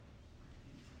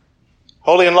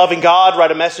Holy and loving God,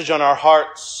 write a message on our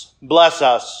hearts. Bless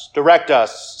us, direct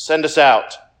us, send us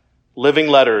out. Living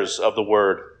letters of the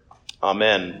word.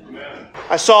 Amen. Amen.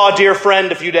 I saw a dear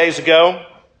friend a few days ago.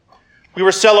 We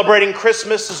were celebrating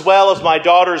Christmas as well as my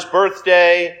daughter's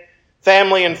birthday.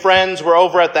 Family and friends were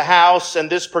over at the house, and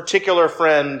this particular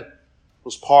friend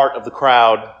was part of the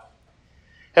crowd.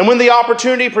 And when the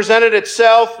opportunity presented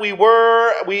itself,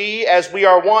 we, as we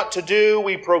are wont to do,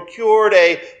 we procured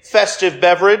a festive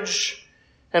beverage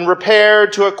and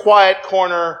repaired to a quiet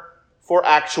corner for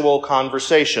actual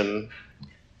conversation.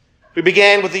 We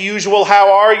began with the usual,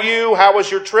 how are you? How was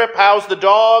your trip? How's the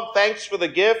dog? Thanks for the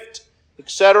gift,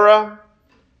 etc.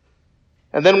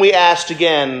 And then we asked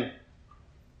again,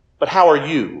 but how are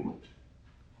you?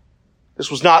 This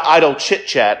was not idle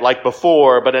chit-chat like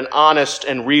before, but an honest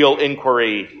and real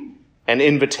inquiry, an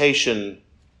invitation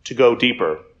to go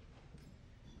deeper.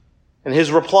 And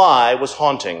his reply was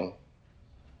haunting.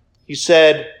 He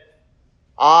said,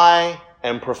 I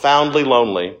am profoundly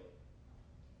lonely.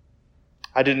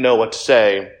 I didn't know what to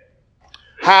say.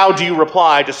 How do you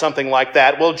reply to something like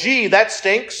that? Well, gee, that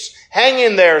stinks. Hang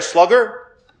in there,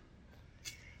 slugger.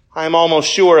 I'm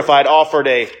almost sure if I'd offered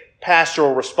a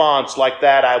pastoral response like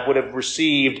that, I would have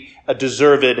received a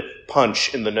deserved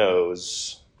punch in the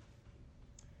nose.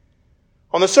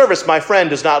 On the surface, my friend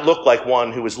does not look like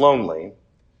one who is lonely.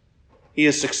 He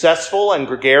is successful and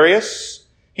gregarious.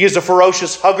 He is a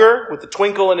ferocious hugger with a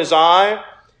twinkle in his eye.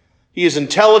 He is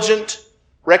intelligent,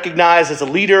 recognized as a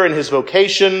leader in his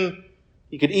vocation.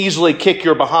 He could easily kick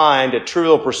your behind at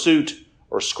Trivial Pursuit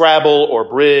or Scrabble or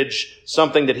Bridge,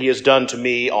 something that he has done to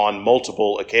me on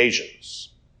multiple occasions.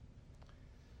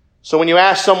 So when you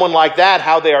ask someone like that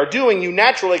how they are doing, you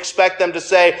naturally expect them to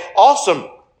say, awesome,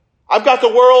 I've got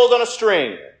the world on a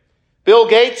string. Bill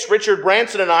Gates, Richard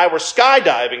Branson, and I were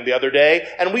skydiving the other day,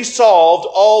 and we solved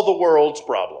all the world's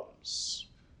problems.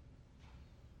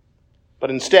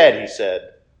 But instead, he said,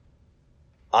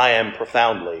 I am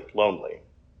profoundly lonely.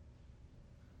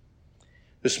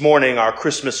 This morning, our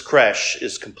Christmas creche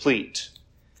is complete.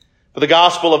 For the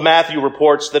Gospel of Matthew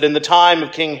reports that in the time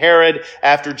of King Herod,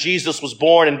 after Jesus was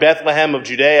born in Bethlehem of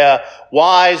Judea,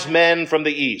 wise men from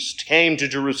the east came to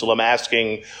Jerusalem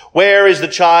asking, where is the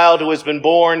child who has been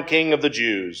born King of the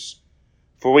Jews?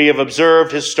 For we have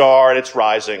observed his star at its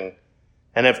rising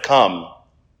and have come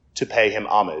to pay him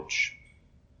homage.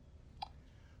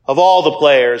 Of all the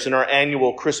players in our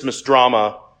annual Christmas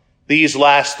drama, these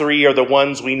last three are the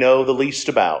ones we know the least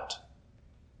about.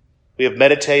 We have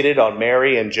meditated on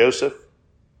Mary and Joseph.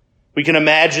 We can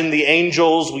imagine the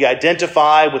angels. We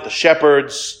identify with the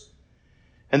shepherds.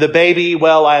 And the baby,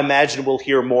 well, I imagine we'll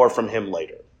hear more from him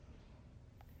later.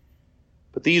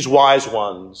 But these wise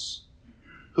ones,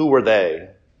 who were they?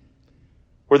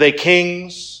 Were they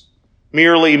kings,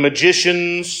 merely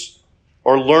magicians,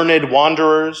 or learned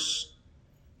wanderers?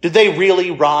 Did they really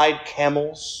ride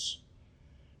camels?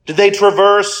 Did they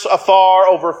traverse afar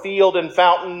over field and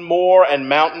fountain, moor and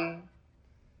mountain?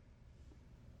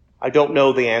 I don't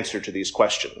know the answer to these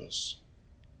questions.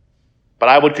 But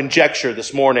I would conjecture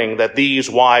this morning that these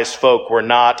wise folk were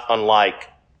not unlike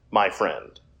my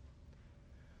friend.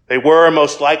 They were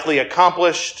most likely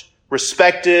accomplished,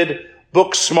 respected,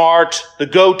 book smart, the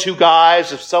go-to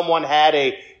guys if someone had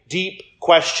a deep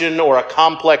question or a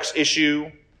complex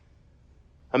issue.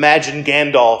 Imagine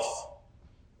Gandalf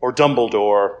or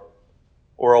Dumbledore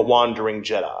or a wandering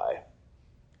Jedi.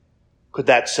 Could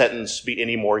that sentence be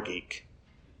any more geek?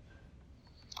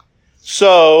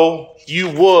 So you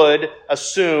would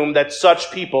assume that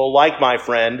such people, like my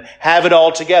friend, have it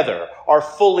all together, are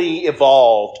fully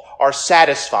evolved, are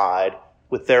satisfied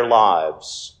with their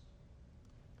lives.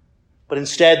 But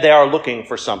instead they are looking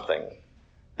for something.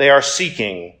 They are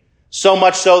seeking, so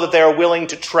much so that they are willing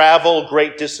to travel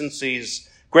great distances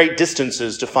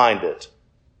to find it.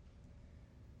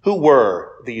 Who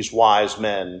were these wise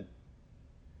men?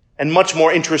 And much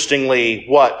more interestingly,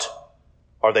 what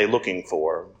are they looking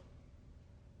for?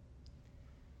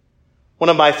 One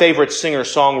of my favorite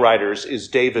singer-songwriters is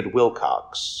David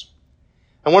Wilcox.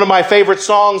 And one of my favorite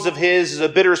songs of his is a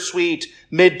bittersweet,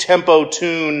 mid-tempo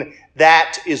tune,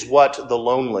 That Is What the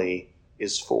Lonely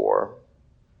Is For.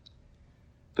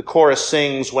 The chorus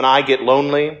sings, when I get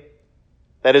lonely,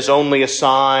 that is only a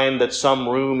sign that some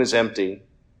room is empty,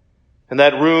 and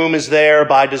that room is there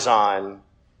by design.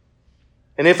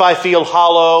 And if I feel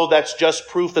hollow, that's just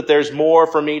proof that there's more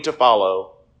for me to follow.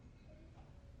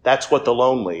 That's what the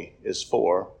lonely is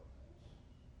for.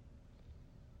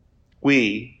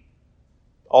 We,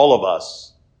 all of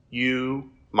us, you,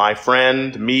 my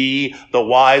friend, me, the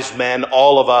wise men,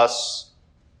 all of us,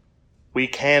 we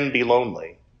can be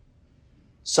lonely.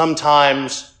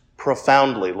 Sometimes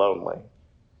profoundly lonely.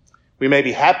 We may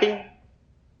be happy,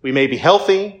 we may be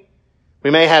healthy,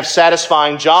 we may have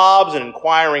satisfying jobs and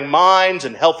inquiring minds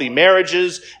and healthy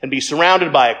marriages and be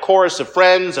surrounded by a chorus of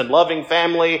friends and loving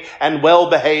family and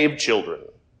well-behaved children.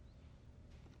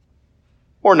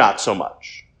 Or not so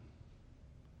much.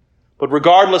 But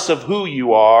regardless of who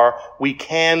you are, we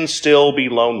can still be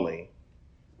lonely.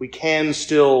 We can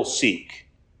still seek.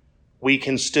 We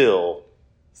can still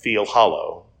feel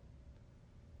hollow.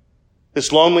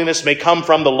 This loneliness may come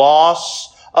from the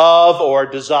loss of or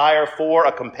desire for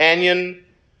a companion,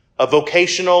 a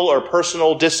vocational or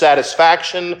personal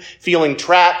dissatisfaction, feeling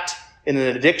trapped in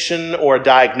an addiction or a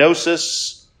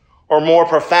diagnosis, or more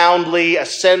profoundly, a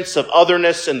sense of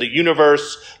otherness in the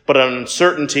universe, but an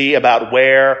uncertainty about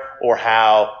where or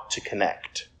how to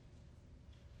connect.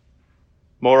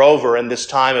 Moreover, in this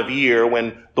time of year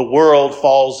when the world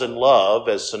falls in love,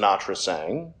 as Sinatra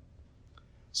sang,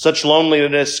 such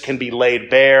loneliness can be laid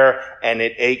bare, and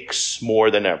it aches more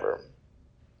than ever.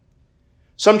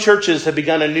 Some churches have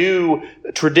begun a new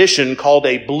tradition called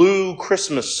a Blue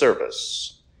Christmas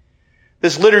service.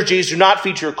 These liturgies do not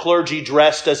feature clergy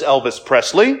dressed as Elvis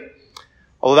Presley,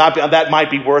 although that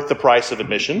might be worth the price of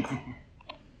admission.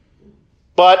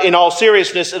 But in all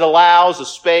seriousness, it allows a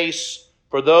space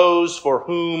for those for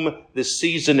whom this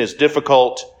season is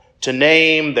difficult to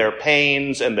name their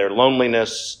pains and their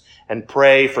loneliness and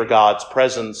pray for God's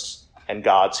presence and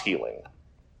God's healing.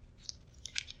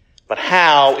 But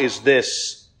how is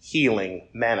this healing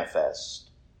manifest?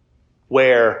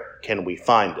 Where can we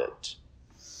find it?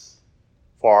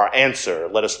 For our answer,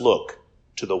 let us look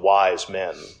to the wise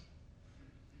men.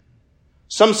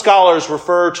 Some scholars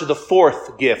refer to the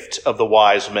fourth gift of the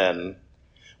wise men.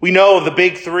 We know of the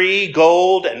big three,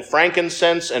 gold and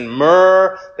frankincense and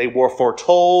myrrh. They were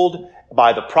foretold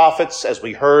by the prophets, as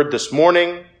we heard this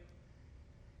morning.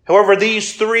 However,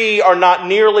 these three are not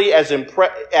nearly as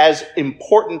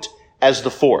important as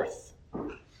the fourth.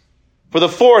 For the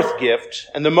fourth gift,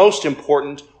 and the most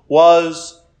important,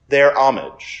 was their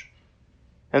homage.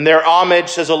 And their homage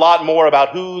says a lot more about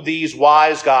who these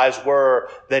wise guys were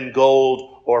than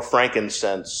gold or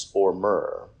frankincense or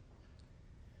myrrh.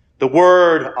 The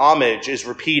word homage is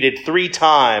repeated 3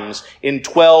 times in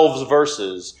 12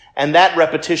 verses, and that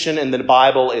repetition in the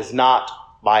Bible is not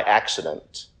by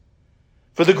accident.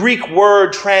 For the Greek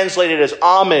word translated as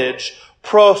homage,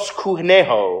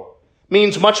 proskeuneho,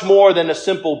 means much more than a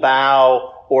simple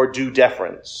bow or due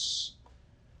deference.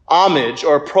 Homage,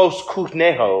 or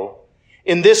proskeuneho,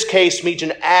 in this case means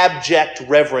an abject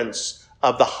reverence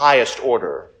of the highest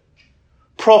order.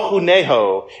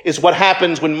 Proskeuneho is what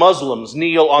happens when Muslims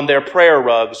kneel on their prayer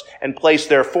rugs and place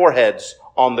their foreheads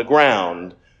on the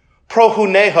ground.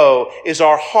 Proskeuneho is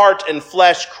our heart and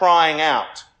flesh crying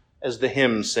out, as the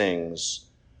hymn sings.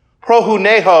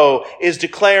 Proskeuneho is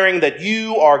declaring that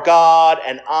you are God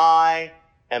and I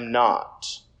am not.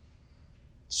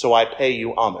 So I pay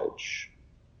you homage.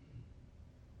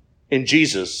 In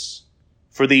Jesus,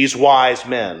 for these wise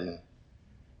men,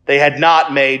 they had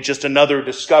not made just another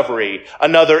discovery,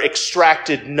 another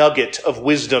extracted nugget of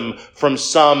wisdom from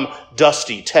some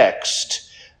dusty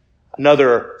text,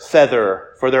 another feather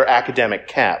for their academic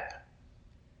cap.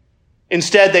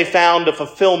 Instead, they found a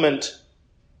fulfillment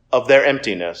of their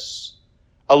emptiness,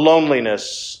 a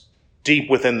loneliness deep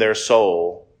within their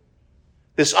soul.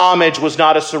 This homage was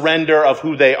not a surrender of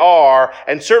who they are,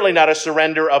 and certainly not a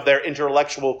surrender of their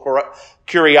intellectual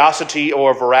curiosity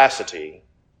or veracity.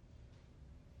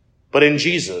 But in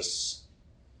Jesus,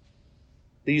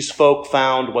 these folk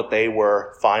found what they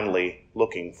were finally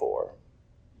looking for.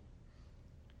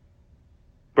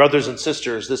 Brothers and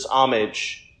sisters, this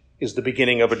homage is the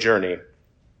beginning of a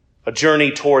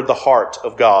journey toward the heart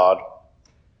of God.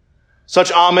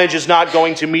 Such homage is not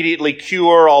going to immediately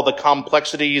cure all the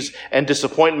complexities and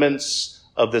disappointments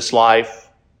of this life.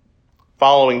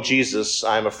 Following Jesus,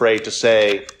 I'm afraid to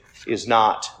say, is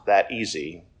not that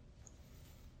easy.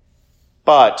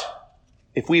 But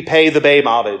if we pay the babe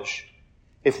homage,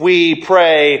 if we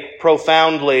pray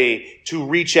profoundly to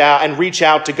reach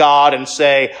out to God and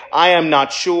say, I am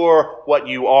not sure what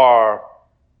you are,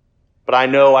 but I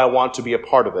know I want to be a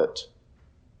part of it,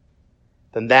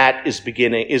 then that is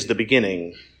the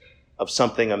beginning of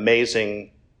something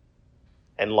amazing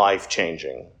and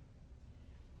life-changing.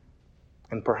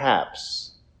 And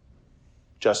perhaps,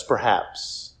 just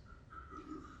perhaps,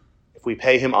 if we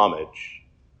pay him homage,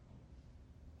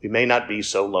 we may not be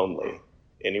so lonely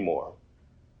anymore.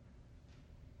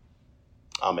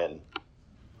 Amen.